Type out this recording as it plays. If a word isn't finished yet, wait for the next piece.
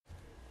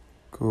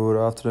Good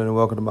afternoon and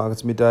welcome to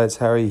Markets Midday. It's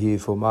Harry here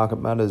for Market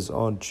Matters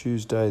on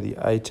Tuesday, the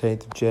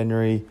 18th of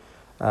January.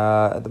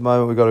 At the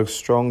moment, we've got a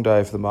strong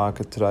day for the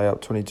market today,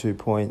 up 22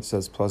 points.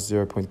 That's plus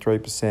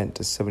 0.3%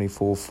 to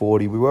 74.40.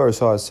 We were as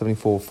high as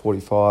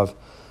 74.45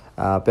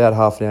 about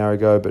half an hour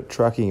ago, but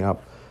tracking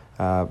up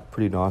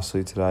pretty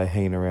nicely today,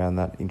 hanging around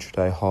that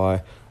intraday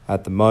high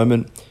at the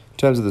moment. In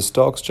terms of the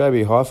stocks,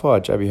 JB Hi-Fi,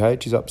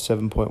 JBH is up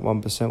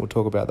 7.1%. We'll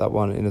talk about that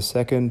one in a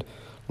second.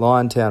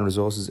 Liontown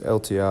Resources,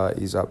 LTR,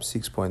 is up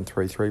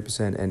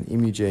 6.33%, and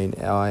Imugene,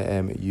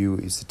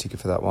 IMU, is the ticker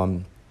for that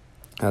one.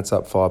 That's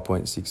up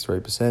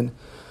 5.63%.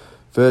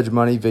 Virgin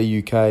Money,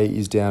 VUK,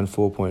 is down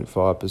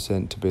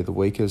 4.5% to be the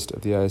weakest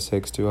of the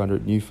ASX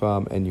 200.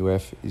 Nufarm,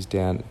 NUF, is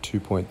down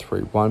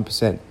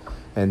 2.31%.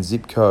 And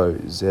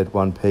Zipco,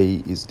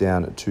 Z1P, is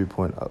down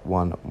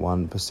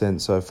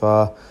 2.11% so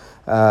far.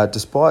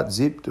 Despite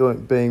Zip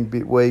being a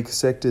bit weak,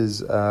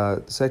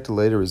 the sector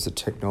leader is the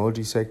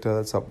technology sector.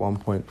 That's up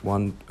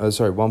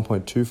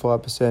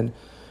 1.25%.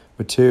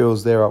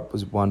 Materials, they're up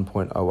was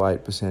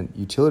 1.08%.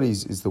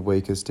 Utilities is the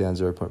weakest, down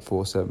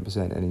 0.47%,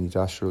 and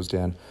industrials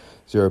down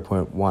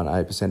 0.18%.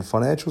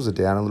 Financials are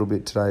down a little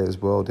bit today as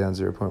well, down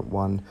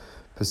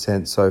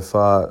 0.1% so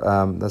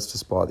far. That's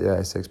despite the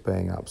ASX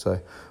being up. So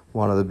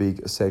one of the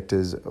big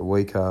sectors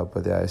weaker,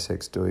 but the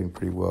ASX doing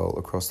pretty well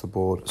across the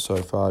board so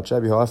far.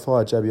 JB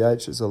Hi-Fi,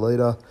 JBH is the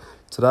leader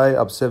today,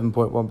 up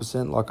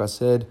 7.1%. Like I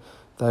said,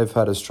 they've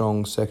had a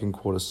strong second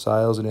quarter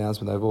sales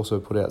announcement. They've also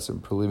put out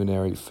some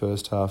preliminary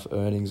first half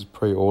earnings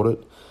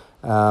pre-audit.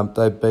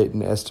 They've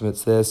beaten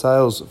estimates there.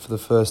 Sales for the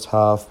first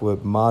half were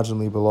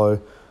marginally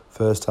below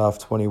first half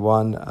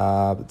 21,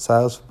 but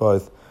sales for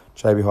both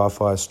JB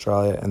Hi-Fi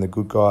Australia and the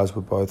Good Guys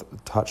were both a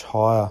touch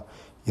higher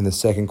in the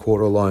second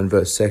quarter alone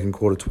versus second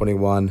quarter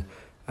 21.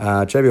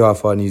 JB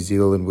Hi-Fi New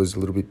Zealand was a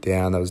little bit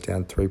down. That was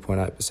down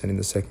 3.8% in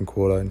the second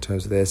quarter in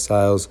terms of their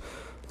sales,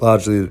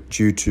 largely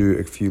due to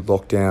a few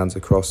lockdowns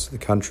across the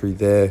country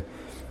there.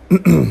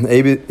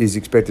 EBIT is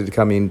expected to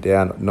come in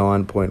down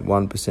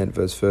 9.1%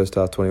 versus first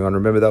half 21.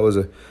 Remember, that was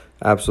an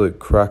absolute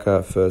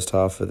cracker first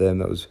half for them.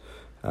 That was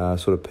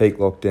sort of peak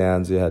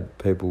lockdowns. You had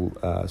people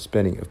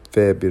spending a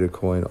fair bit of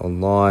coin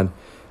online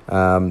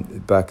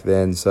back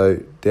then. So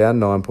down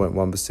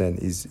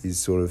 9.1% is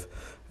sort of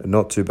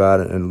not too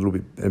bad and a little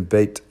bit and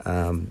beat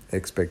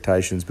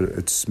expectations, but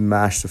it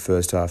smashed the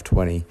first half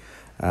 20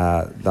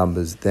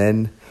 numbers.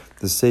 Then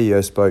the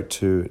CEO spoke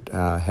to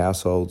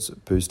households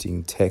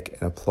boosting tech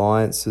and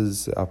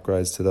appliances,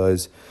 upgrades to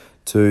those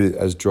two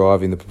as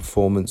driving the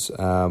performance,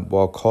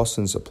 while costs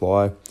and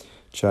supply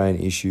chain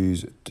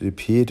issues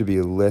appear to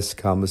be less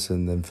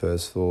cumbersome than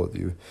first thought.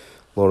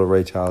 A lot of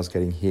retailers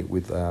getting hit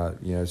with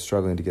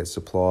struggling to get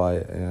supply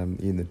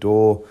in the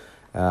door,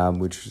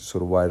 which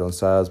sort of weighed on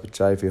sales. But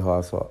JB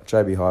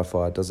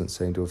Hi-Fi doesn't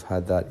seem to have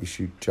had that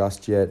issue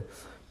just yet.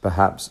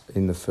 Perhaps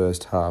in the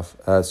first half,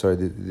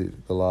 the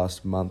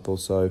last month or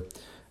so,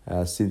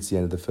 since the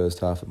end of the first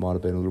half, it might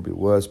have been a little bit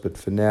worse. But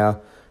for now,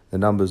 the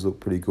numbers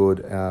look pretty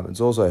good. It's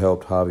also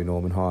helped Harvey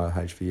Norman higher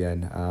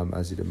HVN,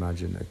 as you'd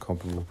imagine, a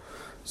comparable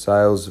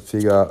sales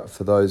figure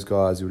for those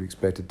guys. You would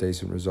expect a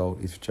decent result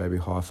if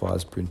JB Hi-Fi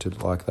is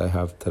printed like they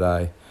have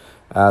today.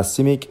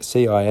 CIMIC,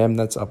 CIM,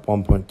 that's up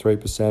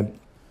 1.3%.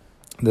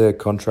 The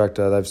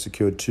contractor, they've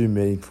secured two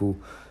meaningful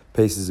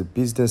pieces of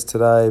business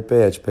today.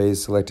 BHP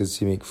has selected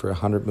CIMIC for a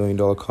 $100 million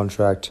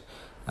contract.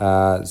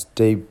 It's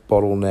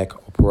de-bottleneck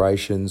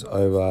operations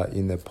over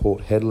in the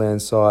Port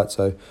Hedland site.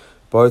 So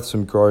both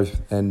some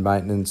growth and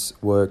maintenance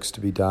works to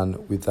be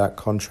done with that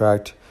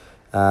contract.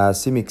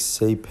 CIMIC's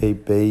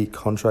CPB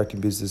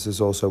contracting business has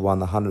also won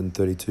the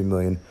 $132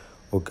 million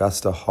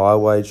Augusta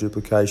Highway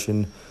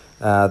duplication.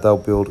 They'll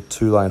build a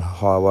two-lane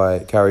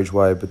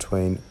carriageway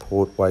between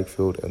Port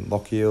Wakefield and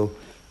Lochiel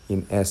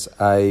in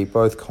SA.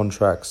 Both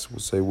contracts will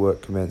see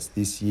work commence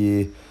this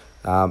year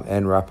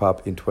and wrap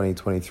up in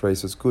 2023.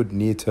 So it's good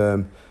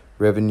near-term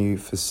revenue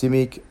for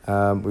CIMIC.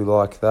 We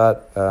like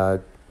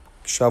that.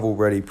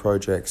 Shovel-ready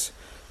projects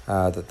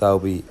that they'll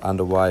be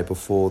underway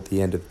before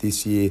the end of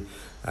this year.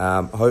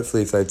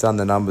 Hopefully, if they've done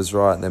the numbers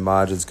right and their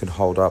margins can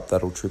hold up,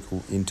 that'll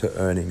trickle into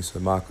earnings. So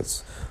the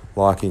market's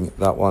liking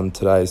that one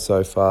today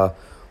so far.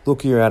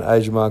 Looking around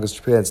Asian markets,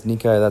 Japan's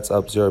Nikkei, that's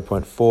up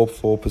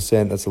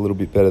 0.44%. That's a little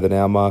bit better than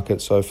our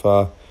market so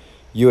far.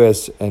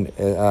 US and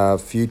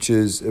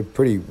futures are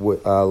pretty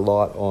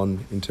light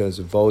on in terms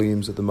of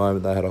volumes at the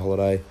moment. They had a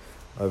holiday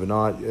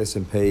overnight.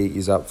 S&P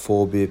is up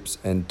 4 bips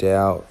and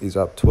Dow is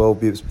up 12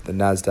 bips, but the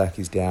Nasdaq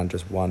is down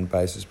just 1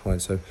 basis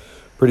point. So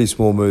pretty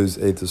small moves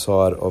either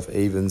side of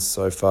evens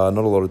so far.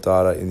 Not a lot of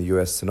data in the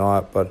US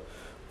tonight, but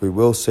we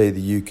will see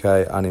the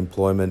UK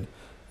unemployment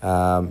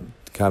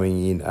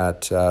coming in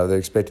at, they're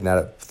expecting that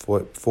at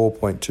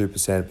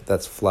 4.2%, but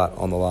that's flat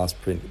on the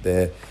last print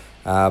there.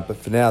 But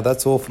for now,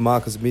 that's all for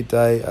Markets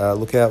Midday.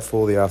 Look out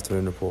for the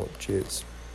afternoon report. Cheers.